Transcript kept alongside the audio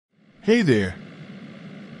Hey there.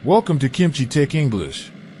 Welcome to KimchiTech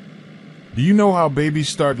English. Do you know how babies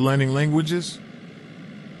start learning languages?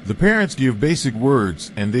 The parents give basic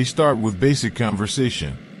words and they start with basic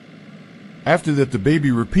conversation. After that, the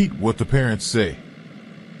baby repeat what the parents say.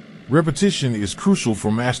 Repetition is crucial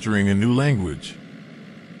for mastering a new language.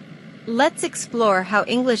 Let's explore how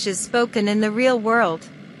English is spoken in the real world.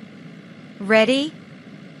 Ready?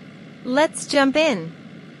 Let's jump in.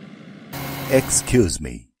 Excuse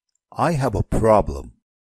me, I have a problem.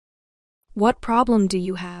 What problem do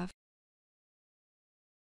you have?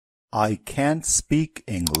 I can't speak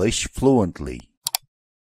English fluently.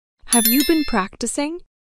 Have you been practicing?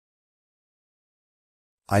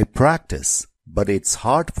 I practice, but it's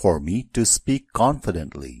hard for me to speak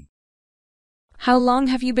confidently. How long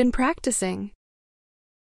have you been practicing?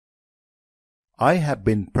 I have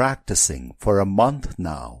been practicing for a month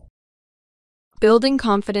now. Building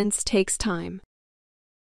confidence takes time.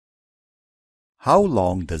 How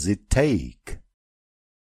long does it take?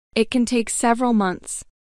 It can take several months.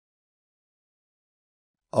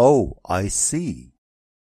 Oh, I see.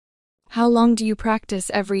 How long do you practice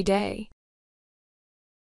every day?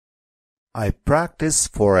 I practice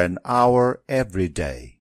for an hour every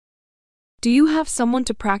day. Do you have someone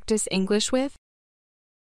to practice English with?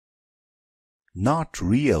 Not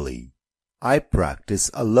really. I practice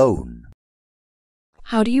alone.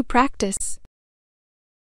 How do you practice?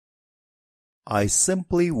 I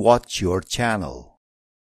simply watch your channel.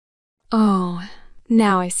 Oh,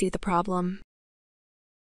 now I see the problem.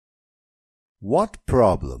 What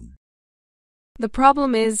problem? The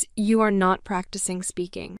problem is you are not practicing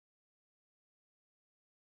speaking.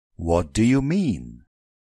 What do you mean?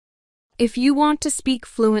 If you want to speak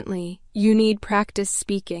fluently, you need practice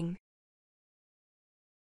speaking.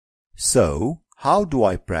 So, how do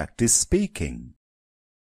I practice speaking?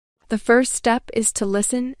 The first step is to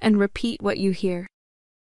listen and repeat what you hear.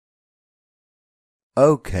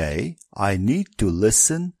 Okay, I need to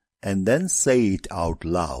listen and then say it out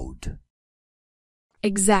loud.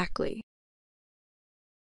 Exactly.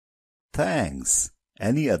 Thanks.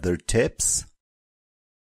 Any other tips?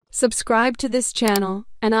 Subscribe to this channel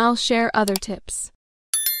and I'll share other tips.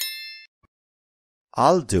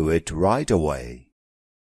 I'll do it right away.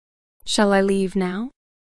 Shall I leave now?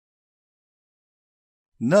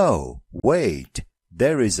 No, wait.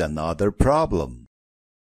 There is another problem.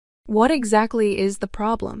 What exactly is the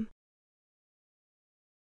problem?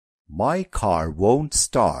 My car won't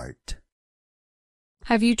start.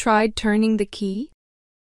 Have you tried turning the key?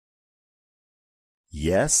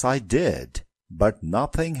 Yes, I did, but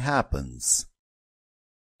nothing happens.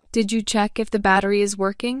 Did you check if the battery is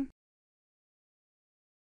working?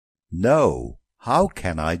 No, how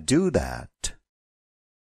can I do that?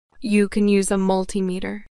 You can use a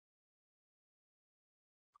multimeter.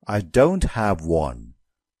 I don't have one.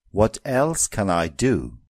 What else can I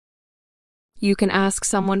do? You can ask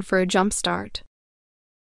someone for a jump start.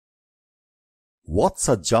 What's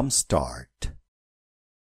a jump start?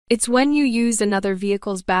 It's when you use another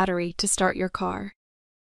vehicle's battery to start your car.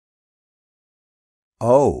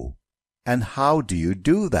 Oh, and how do you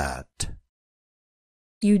do that?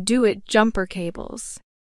 You do it jumper cables.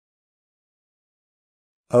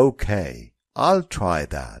 Okay, I'll try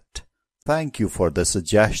that. Thank you for the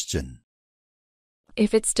suggestion.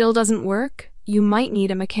 If it still doesn't work, you might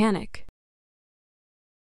need a mechanic.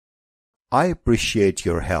 I appreciate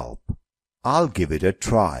your help. I'll give it a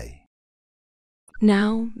try.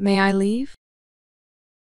 Now, may I leave?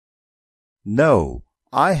 No,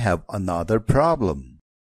 I have another problem.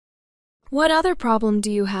 What other problem do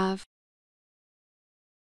you have?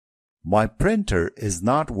 My printer is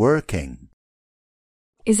not working.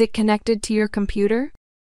 Is it connected to your computer?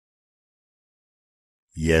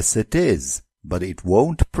 Yes, it is, but it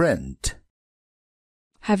won't print.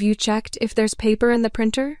 Have you checked if there's paper in the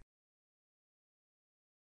printer?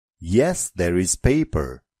 Yes, there is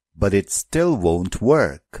paper, but it still won't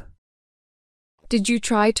work. Did you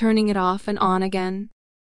try turning it off and on again?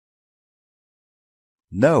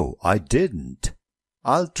 No, I didn't.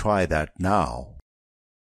 I'll try that now.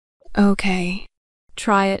 Okay.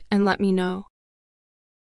 Try it and let me know.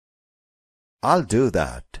 I'll do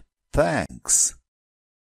that. Thanks.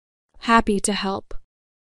 Happy to help.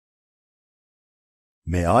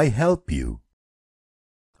 May I help you?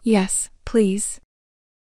 Yes, please.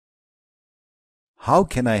 How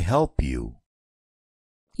can I help you?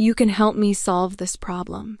 You can help me solve this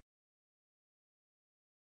problem.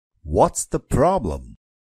 What's the problem?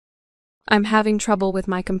 I'm having trouble with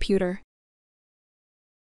my computer.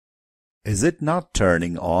 Is it not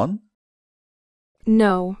turning on?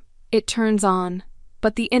 No, it turns on,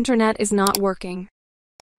 but the internet is not working.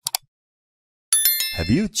 Have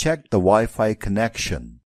you checked the Wi-Fi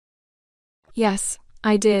connection? Yes,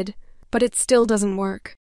 I did, but it still doesn't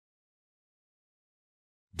work.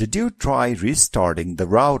 Did you try restarting the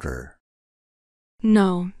router?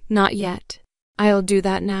 No, not yet. I'll do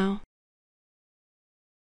that now.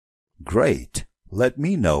 Great. Let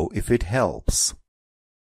me know if it helps.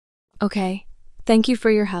 Okay. Thank you for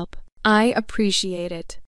your help. I appreciate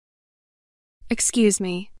it. Excuse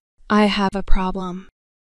me. I have a problem.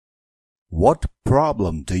 What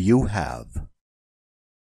problem do you have?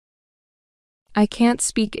 I can't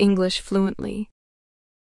speak English fluently.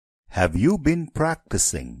 Have you been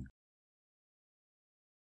practicing?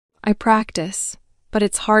 I practice, but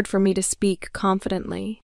it's hard for me to speak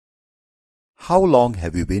confidently. How long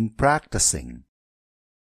have you been practicing?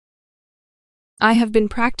 I have been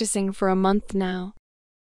practicing for a month now.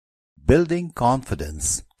 Building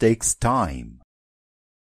confidence takes time.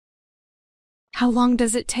 How long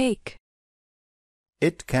does it take?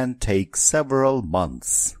 It can take several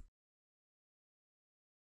months.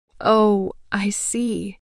 Oh, I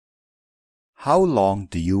see. How long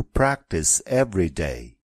do you practice every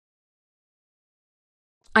day?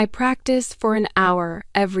 I practice for an hour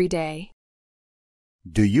every day.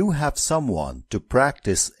 Do you have someone to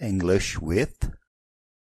practice English with?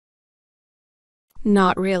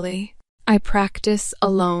 Not really. I practice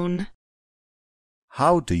alone.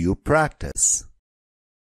 How do you practice?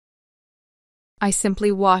 I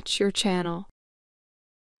simply watch your channel.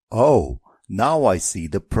 Oh, now I see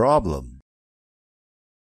the problem.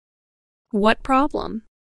 What problem?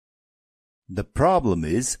 The problem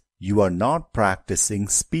is you are not practicing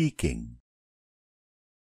speaking.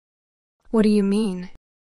 What do you mean?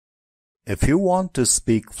 If you want to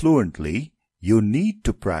speak fluently, you need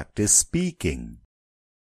to practice speaking.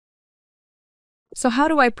 So how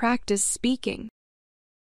do I practice speaking?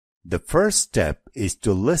 The first step is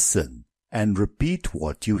to listen and repeat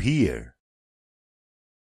what you hear.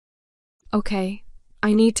 Okay,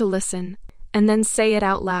 I need to listen and then say it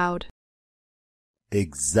out loud.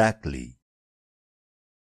 Exactly.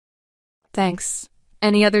 Thanks.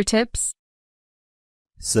 Any other tips?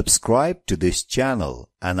 Subscribe to this channel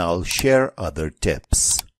and I'll share other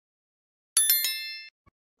tips.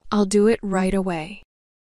 I'll do it right away.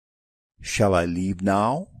 Shall I leave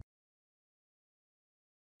now?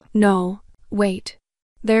 No, wait.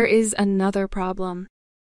 There is another problem.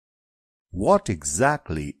 What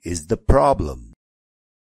exactly is the problem?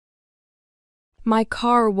 My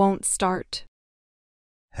car won't start.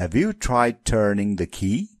 Have you tried turning the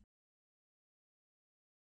key?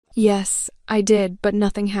 Yes, I did, but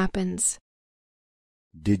nothing happens.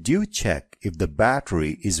 Did you check if the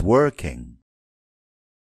battery is working?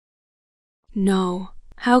 No.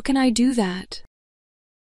 How can I do that?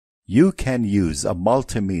 You can use a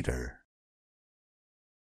multimeter.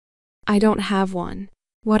 I don't have one.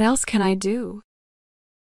 What else can I do?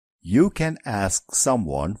 You can ask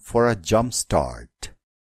someone for a jump start.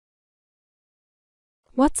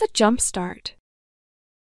 What's a jump start?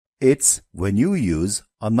 It's when you use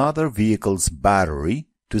another vehicle's battery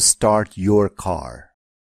to start your car.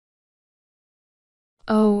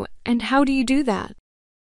 Oh, and how do you do that?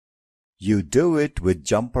 You do it with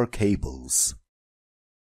jumper cables.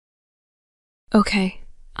 Okay,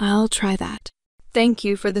 I'll try that. Thank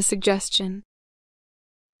you for the suggestion.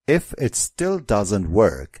 If it still doesn't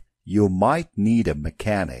work, you might need a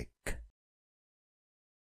mechanic.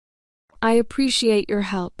 I appreciate your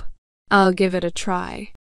help. I'll give it a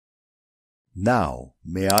try. Now,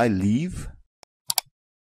 may I leave?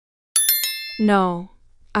 No,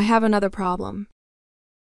 I have another problem.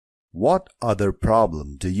 What other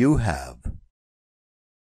problem do you have?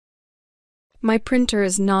 My printer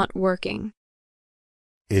is not working.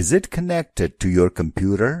 Is it connected to your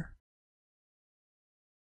computer?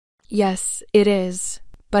 Yes, it is,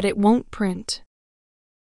 but it won't print.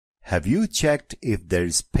 Have you checked if there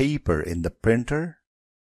is paper in the printer?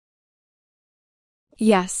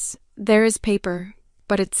 Yes, there is paper,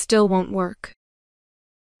 but it still won't work.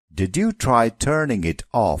 Did you try turning it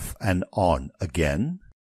off and on again?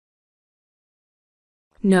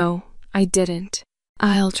 No, I didn't.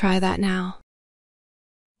 I'll try that now.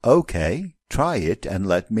 Okay, try it and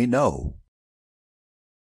let me know.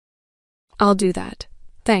 I'll do that.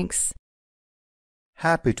 Thanks.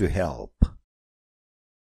 Happy to help.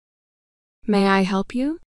 May I help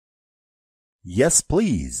you? Yes,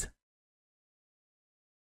 please.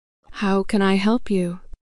 How can I help you?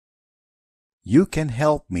 You can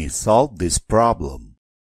help me solve this problem.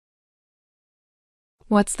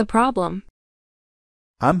 What's the problem?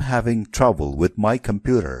 I'm having trouble with my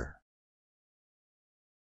computer.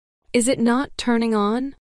 Is it not turning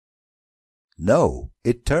on? No,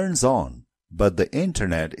 it turns on, but the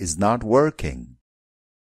internet is not working.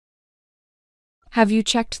 Have you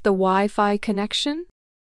checked the Wi-Fi connection?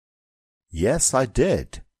 Yes, I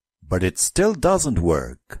did, but it still doesn't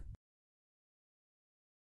work.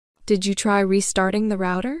 Did you try restarting the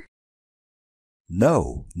router?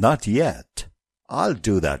 No, not yet. I'll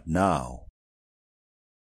do that now.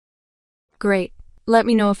 Great. Let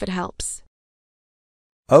me know if it helps.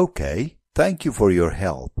 Okay, thank you for your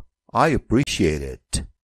help. I appreciate it.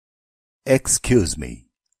 Excuse me,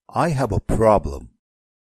 I have a problem.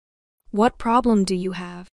 What problem do you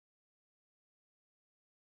have?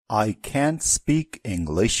 I can't speak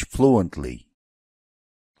English fluently.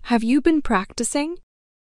 Have you been practicing?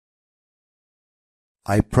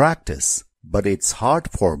 I practice, but it's hard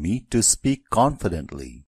for me to speak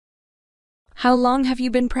confidently. How long have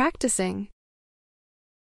you been practicing?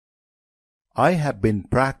 I have been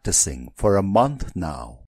practicing for a month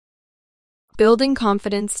now. Building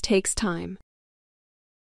confidence takes time.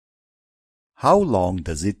 How long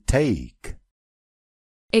does it take?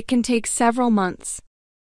 It can take several months.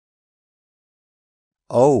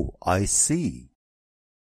 Oh, I see.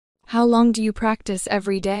 How long do you practice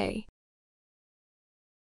every day?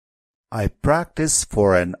 I practice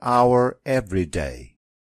for an hour every day.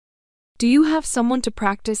 Do you have someone to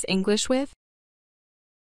practice English with?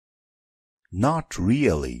 Not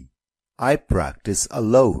really. I practice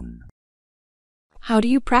alone. How do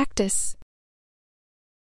you practice?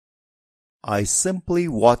 I simply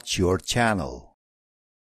watch your channel.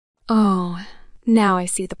 Oh, now I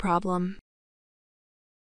see the problem.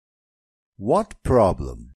 What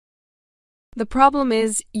problem? The problem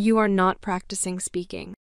is you are not practicing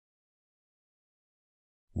speaking.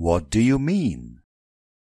 What do you mean?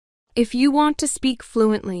 If you want to speak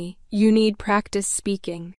fluently, you need practice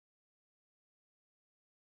speaking.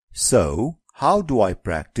 So, how do I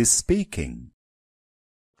practice speaking?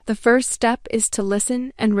 The first step is to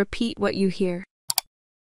listen and repeat what you hear.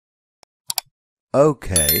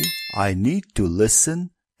 Okay, I need to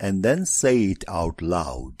listen and then say it out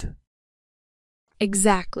loud.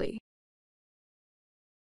 Exactly.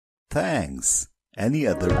 Thanks. Any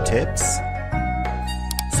other tips?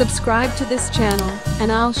 Subscribe to this channel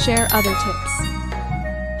and I'll share other tips.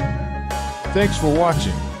 Thanks for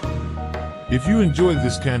watching. If you enjoyed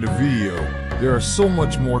this kind of video, there are so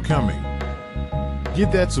much more coming.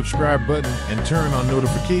 Hit that subscribe button and turn on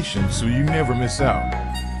notifications so you never miss out.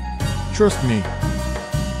 Trust me,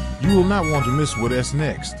 you will not want to miss what's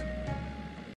next.